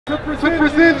To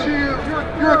present you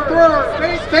your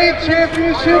third state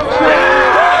championship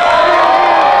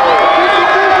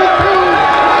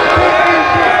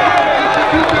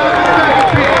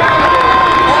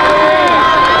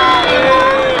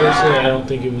Personally, I don't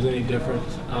think it was any different.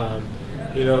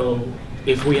 You know,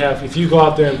 if you go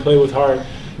out there and play with heart,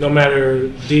 no matter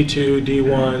D2,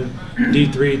 D1,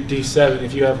 D3, D7,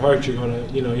 if you have heart, you're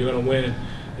gonna win.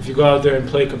 If you go out there and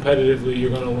play competitively, you're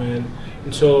gonna win.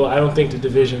 And so I don't think the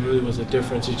division really was a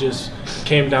difference. It just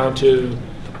came down to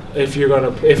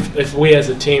if we as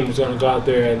a team was gonna go out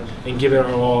there and give it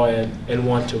our all and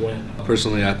want to win.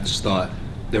 Personally, I just thought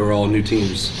they were all new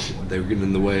teams. They were getting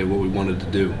in the way of what we wanted to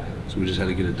do, so we just had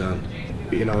to get it done.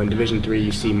 You know, in Division III,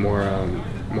 you see more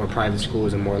private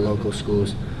schools and more local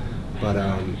schools, but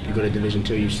you go to Division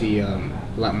II, you see a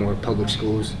lot more public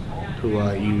schools who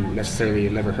you necessarily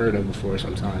have never heard of before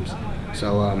sometimes.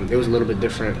 So it was a little bit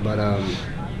different, but I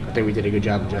think we did a good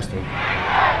job adjusting.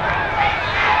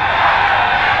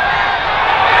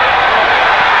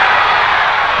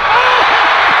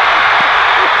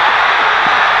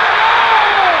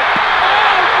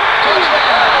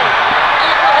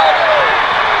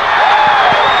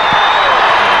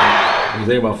 You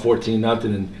think about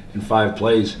 14-0 in 5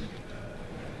 plays.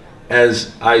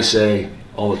 As I say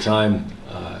all the time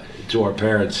to our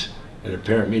parents at a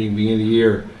parent meeting beginning of the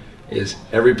year, is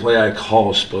every play I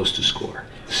call is supposed to score.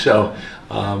 So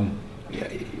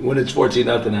when it's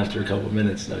 14-0 after a couple of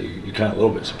minutes, you're kind of a little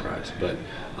bit surprised. But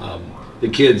the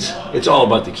kids, it's all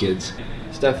about the kids.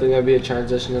 It's definitely going to be a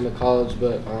transition into college,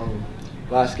 but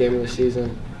last game of the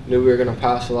season, knew we were going to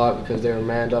pass a lot because they were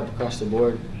manned up across the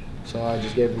board. So I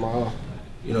just gave them my all.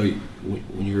 You know,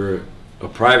 when you're a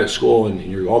private school and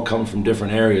you're all coming from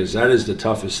different areas, that is the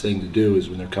toughest thing to do, is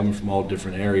when they're coming from all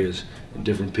different areas and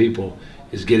different people,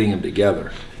 is getting them together.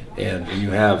 And when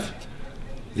you have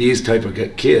these type of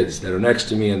kids that are next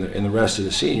to me and the rest of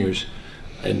the seniors,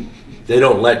 and they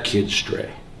don't let kids stray,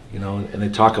 you know, and they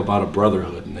talk about a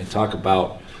brotherhood, and they talk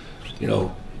about, you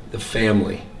know, the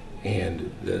family,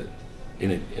 and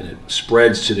it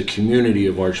spreads to the community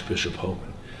of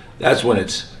Archbishop-Hoban. That's when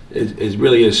it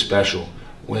really is special,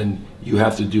 when you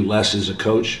have to do less as a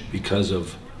coach because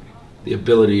of the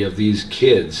ability of these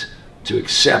kids to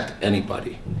accept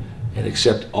anybody and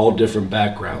accept all different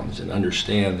backgrounds and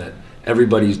understand that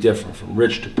everybody's different, from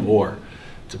rich to poor,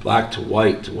 to black to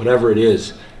white, to whatever it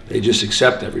is. They just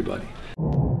accept everybody.